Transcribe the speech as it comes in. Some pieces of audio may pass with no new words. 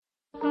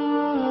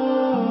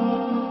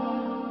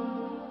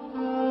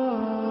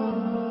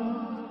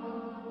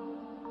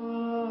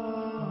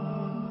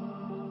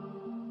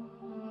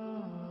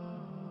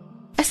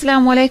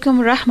Assalamu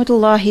alaikum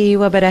rahmatullahi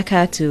wa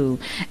barakatuh,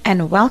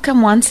 and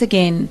welcome once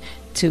again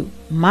to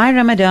my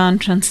Ramadan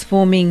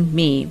Transforming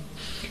Me.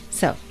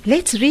 So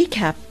let's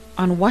recap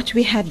on what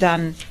we had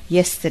done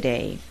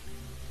yesterday.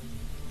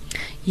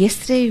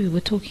 Yesterday we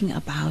were talking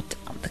about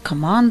the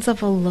commands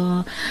of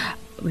Allah.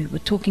 We were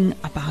talking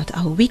about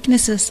our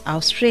weaknesses,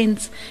 our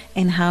strengths,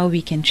 and how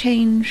we can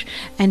change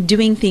and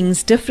doing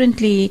things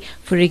differently.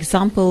 For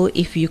example,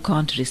 if you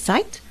can't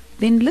recite,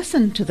 then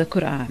listen to the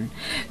Qur'an.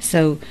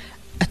 So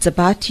it's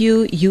about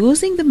you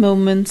using the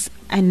moments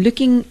and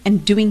looking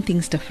and doing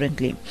things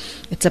differently.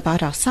 It's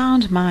about our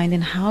sound mind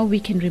and how we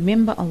can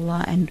remember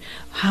Allah and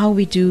how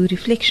we do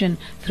reflection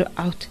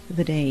throughout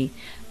the day.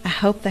 I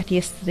hope that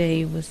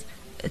yesterday was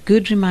a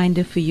good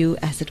reminder for you,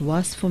 as it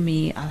was for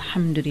me,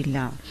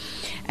 alhamdulillah.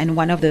 And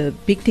one of the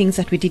big things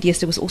that we did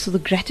yesterday was also the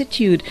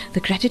gratitude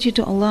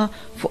to Allah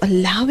for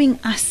allowing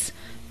us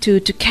to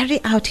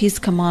carry out His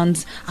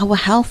commands, our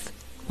health,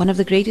 one of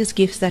the greatest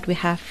gifts that we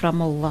have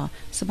from Allah,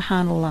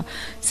 subhanallah.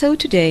 So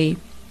today,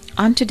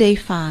 on day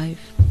 5,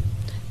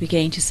 we're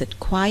going to sit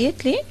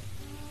quietly,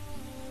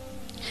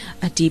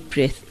 a deep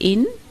breath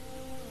in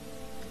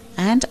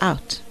and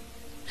out,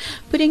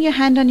 putting your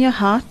hand on your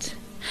heart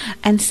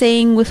and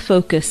saying with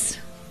focus,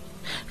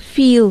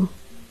 feel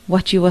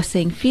what you are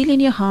saying, feel in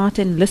your heart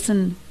and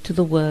listen to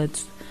the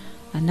words.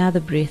 Another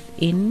breath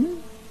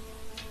in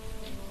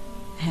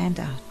and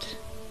out,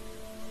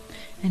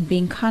 and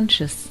being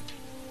conscious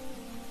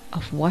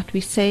of what we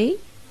say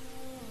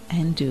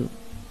and do.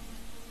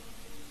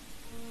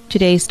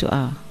 Today's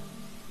dua.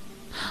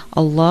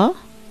 Allah,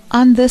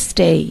 on this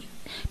day,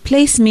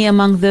 place me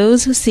among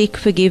those who seek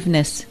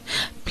forgiveness.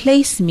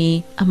 Place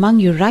me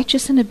among your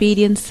righteous and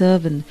obedient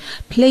servant.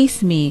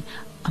 Place me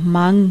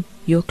among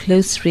your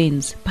close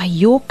friends by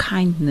your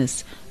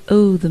kindness,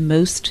 O the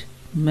most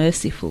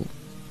merciful.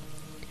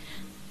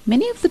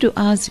 Many of the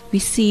du'as we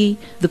see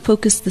the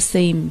focus the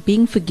same,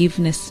 being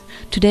forgiveness.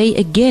 Today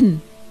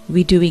again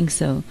we're doing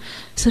so.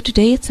 So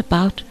today it's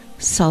about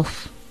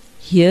self.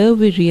 Here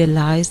we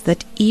realize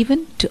that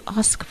even to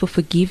ask for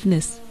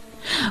forgiveness,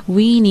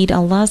 we need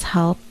Allah's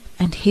help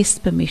and His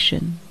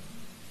permission.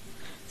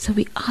 So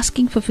we're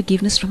asking for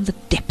forgiveness from the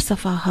depths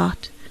of our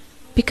heart,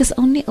 because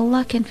only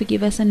Allah can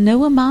forgive us, and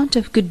no amount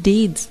of good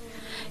deeds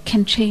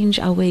can change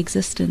our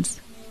existence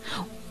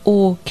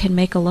or can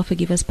make Allah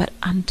forgive us, but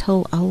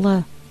until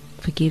Allah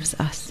forgives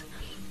us.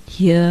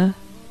 Here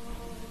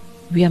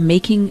we are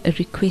making a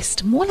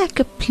request, more like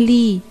a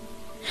plea,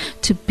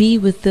 to be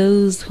with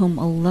those whom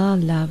Allah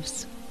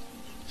loves.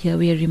 Here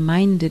we are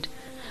reminded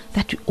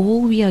that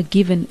all we are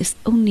given is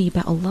only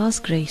by Allah's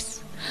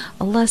grace,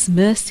 Allah's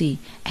mercy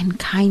and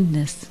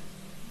kindness.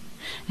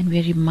 And we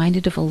are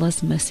reminded of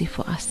Allah's mercy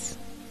for us.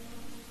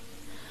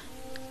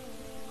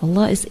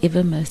 Allah is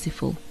ever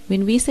merciful.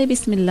 When we say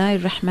Bismillahir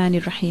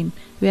Rahmanir Rahim,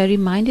 we are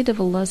reminded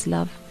of Allah's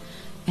love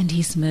and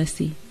His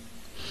mercy.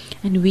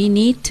 And we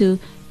need to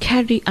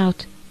carry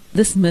out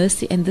this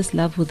mercy and this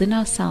love within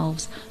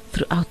ourselves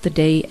throughout the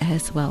day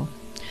as well.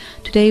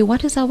 Today,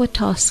 what is our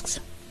tasks?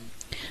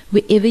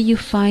 Wherever you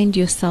find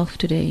yourself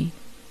today,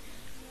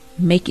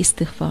 make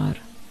istighfar.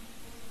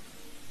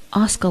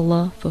 Ask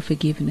Allah for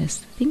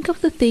forgiveness. Think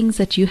of the things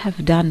that you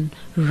have done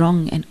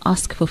wrong and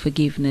ask for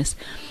forgiveness.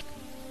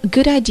 A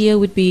good idea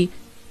would be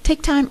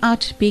take time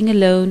out being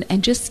alone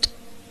and just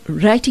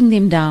writing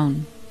them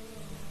down.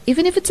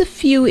 Even if it's a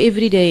few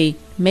every day,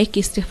 make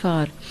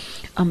istighfar.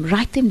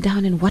 Write them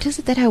down, and what is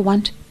it that I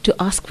want to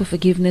ask for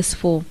forgiveness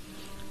for?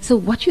 So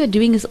what you are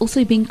doing is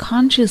also being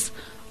conscious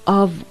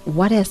of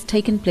what has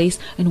taken place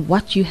and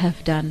what you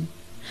have done.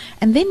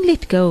 And then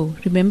let go.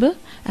 Remember,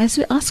 as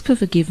we ask for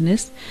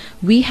forgiveness,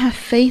 we have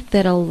faith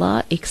that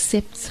Allah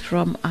accepts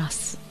from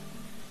us,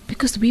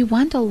 because we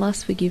want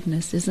Allah's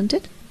forgiveness, isn't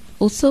it?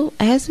 Also,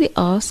 as we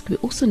ask, we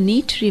also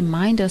need to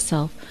remind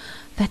ourselves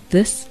that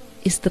this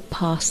is the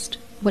past.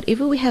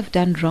 Whatever we have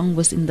done wrong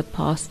was in the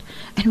past,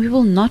 and we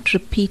will not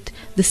repeat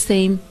the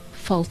same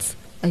faults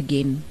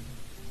again.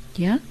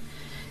 Yeah?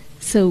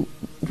 So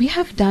we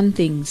have done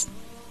things.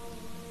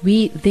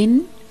 We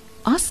then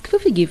ask for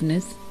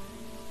forgiveness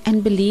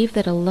and believe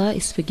that Allah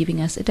is forgiving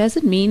us. It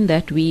doesn't mean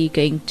that we're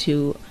going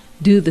to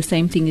do the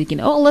same thing again.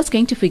 Oh, Allah's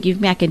going to forgive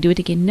me, I can do it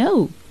again.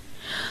 No.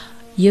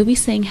 Here we're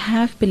saying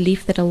have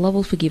belief that Allah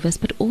will forgive us,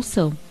 but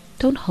also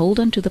don't hold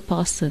on to the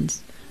past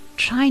sins.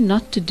 Try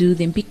not to do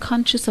them. Be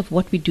conscious of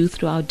what we do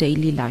through our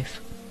daily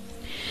life.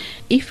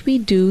 If we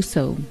do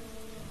so,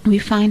 we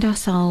find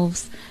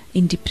ourselves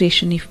in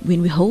depression.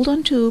 When we hold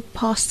on to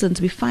past sins,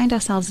 we find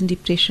ourselves in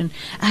depression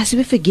as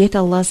we forget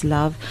Allah's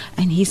love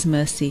and His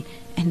mercy,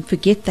 and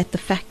forget that the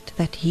fact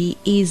that He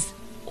is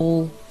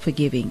all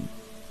forgiving.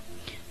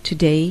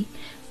 Today,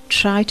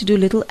 try to do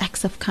little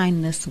acts of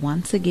kindness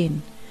once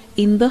again,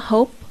 in the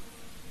hope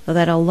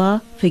that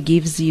Allah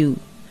forgives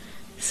you.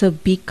 So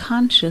be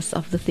conscious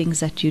of the things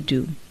that you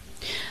do.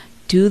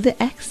 Do the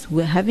acts.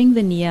 We're having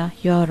the niyyah,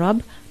 Ya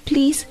Rabb,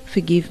 please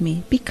forgive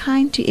me. Be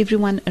kind to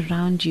everyone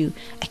around you.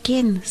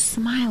 Again,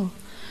 smile.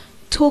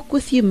 Talk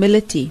with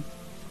humility.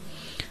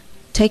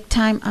 Take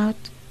time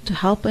out to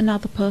help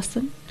another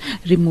person.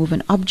 remove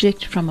an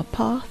object from a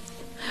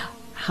path,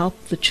 help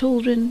the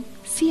children.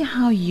 See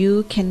how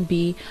you can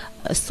be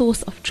a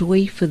source of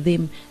joy for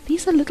them.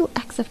 These are little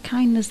acts of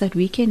kindness that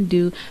we can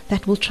do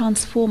that will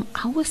transform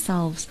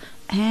ourselves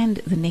and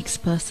the next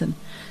person.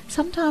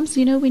 Sometimes,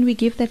 when we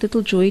give that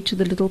little joy to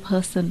the little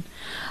person,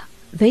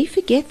 they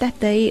forget that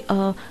they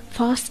are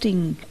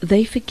fasting.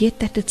 They forget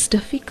that it's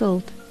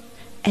difficult,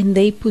 and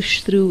they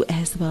push through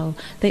as well.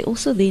 They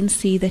also then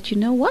see that,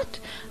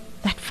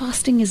 that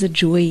fasting is a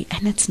joy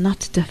and it's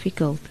not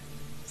difficult.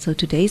 So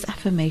today's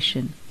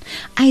affirmation: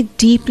 I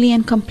deeply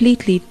and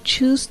completely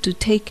choose to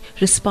take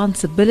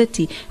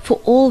responsibility for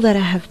all that I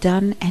have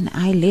done, and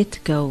I let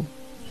go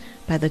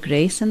by the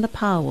grace and the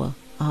power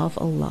of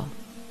Allah.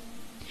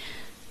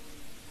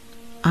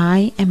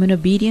 I am an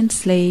obedient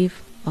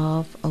slave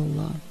of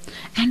Allah.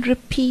 And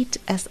repeat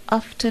as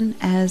often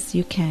as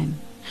you can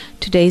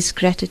today's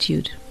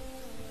gratitude.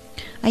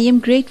 I am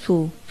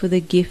grateful for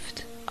the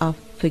gift of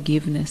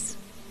forgiveness,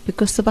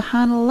 because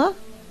subhanallah,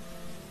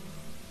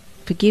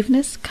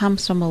 forgiveness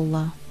comes from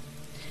Allah.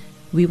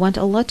 We want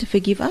Allah to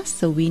forgive us,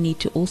 so we need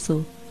to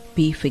also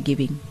be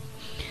forgiving.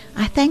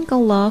 I thank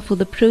Allah for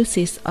the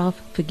process of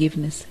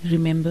forgiveness.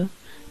 Remember,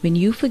 when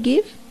you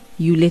forgive,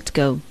 you let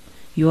go.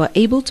 You are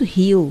able to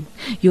heal.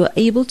 You are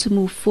able to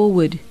move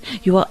forward.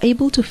 You are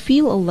able to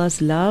feel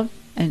Allah's love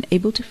and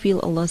able to feel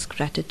Allah's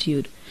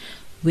gratitude.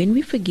 When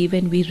we forgive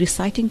and we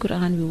reciting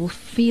Qur'an, we will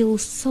feel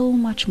so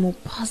much more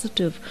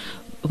positive.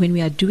 When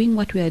we are doing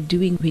what we are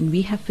doing, when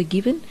we have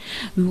forgiven,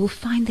 we will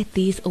find that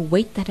there is a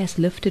weight that has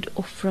lifted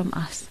off from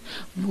us.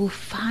 We will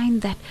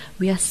find that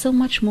we are so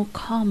much more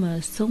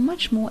calmer, so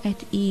much more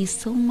at ease,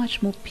 so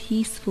much more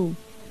peaceful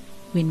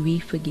when we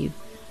forgive.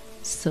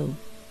 So,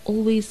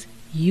 always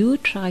you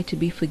try to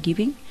be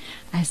forgiving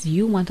as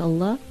you want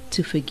Allah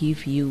to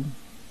forgive you.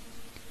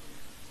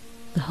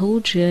 The whole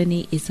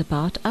journey is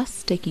about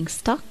us taking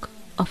stock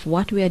of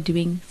what we are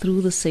doing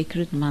through the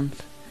sacred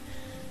month.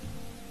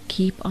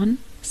 Keep on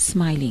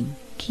smiling,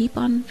 keep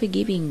on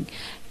forgiving,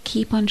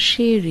 keep on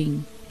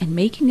sharing and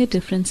making a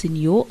difference in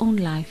your own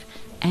life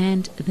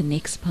and the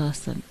next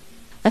person.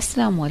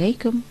 Assalamu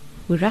alaikum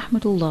wa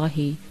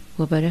rahmatullahi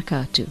wa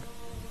barakatuh.